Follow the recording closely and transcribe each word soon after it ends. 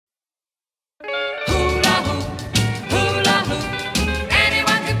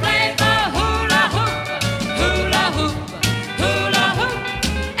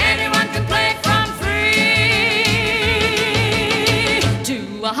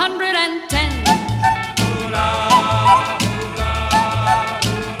110. Hula, hula,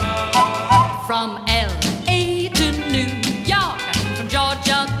 hula. From L.A. to New York, from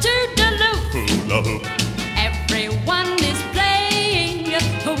Georgia to Duluth, Hula hoop, everyone is playing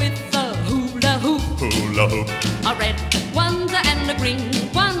with the hula hoop. hula hoop. A red ones and a green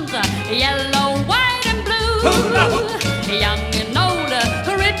ones, yellow, white and blue. Hula hoop. Young and old,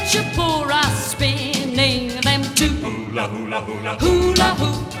 rich or poor are spinning them too. Hula, hula, hula. Hula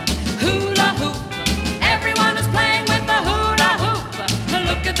hoop, hula hoop. Everyone is playing with the hula hoop.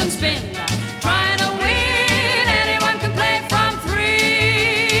 Look at them spin, trying to win. Anyone can play from 3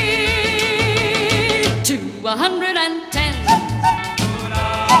 to 110.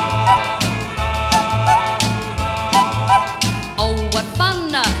 Oh, what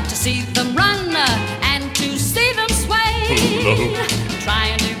fun to see them run and to see them sway. Hula hoop.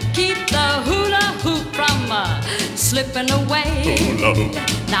 Trying to keep the hula hoop from slipping away. Hula hoop.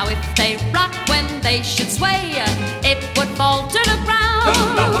 Now if they rock when they should sway, it would fall to the ground.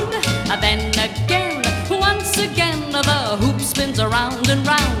 Hula hoop. Then again, once again, the hoop spins around and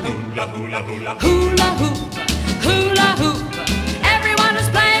round. Hula, hula, hula. Hula hoop, hula hoop. Everyone is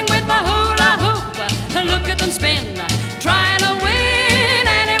playing with the hula hoop. Look at them spin, trying to win.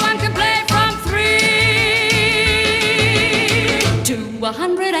 Anyone can play from 3 to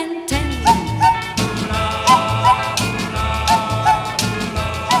 110.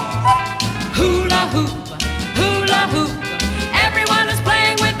 Hula hoop, hula hoop. Everyone is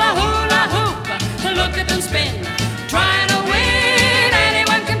playing with the hula hoop. Look at them spin, trying to win.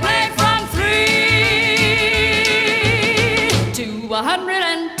 Anyone can play from 3 to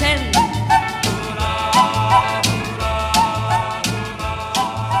 110.